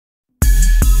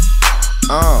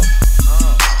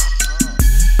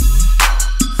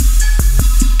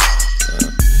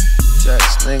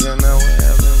Jacks, nigga, now we're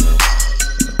having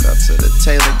look up to the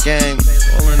Taylor gang,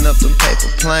 rolling up them paper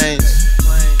planes.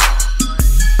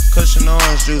 Cushion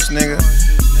orange juice, nigga.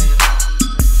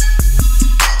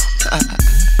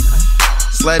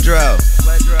 Sledro.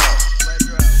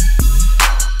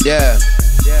 Yeah.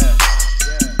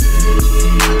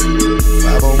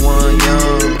 501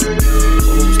 young.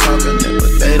 Fools talking it,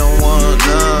 but they don't want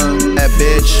none. That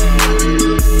bitch.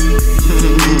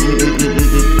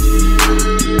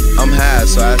 I'm high,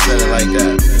 so I said it like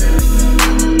that.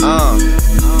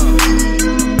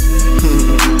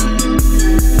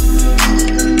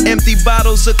 Empty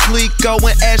bottles of Clico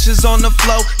and ashes on the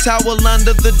floor. Towel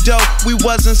under the dope. We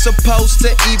wasn't supposed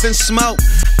to even smoke.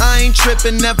 I ain't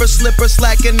trippin', never slip or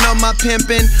slacking on my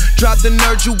pimpin'. Drop the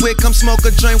nerd you with, come smoke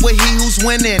a joint with he who's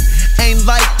winning. Ain't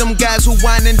like them guys who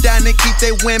wine and dine and keep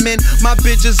they women. My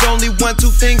bitches only want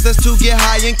two things, that's to get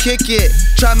high and kick it.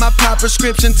 Try my pop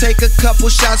prescription, take a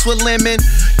couple shots with lemon.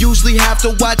 Usually have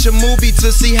to watch a movie to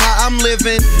see how I'm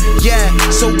living. Yeah,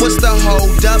 so what's the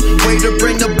hold up? Way to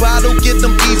bring a bottle, get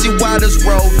them easy waters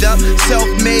rolled up.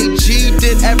 Self-made G,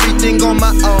 did everything on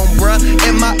my own, bruh.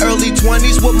 In my early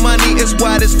 20s with money as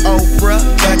wide as Oprah.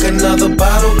 Back another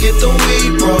bottle, get the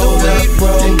weed rolled up.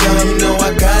 Then girl, you know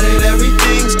I got it,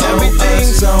 everything's on.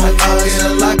 I talk it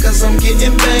a lot cause I'm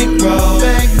getting bankroll.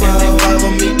 And they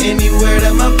follow me anywhere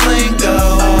that my plane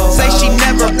goes. Say she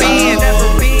never been.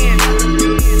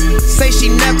 Say she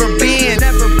never been.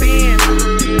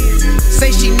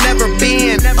 Say she never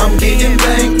been. I'm getting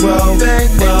bankroll. And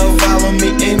they follow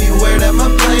me anywhere that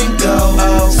my plane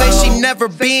goes. Say she never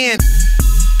been.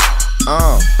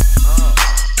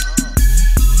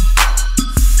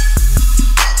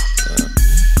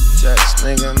 Jacks,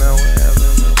 nigga, now we're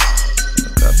having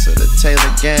look up to the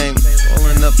Taylor gang,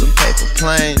 rolling up them paper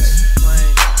planes.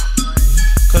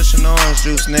 Cushion orange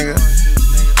juice, nigga.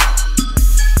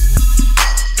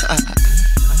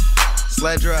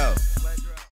 Sledro.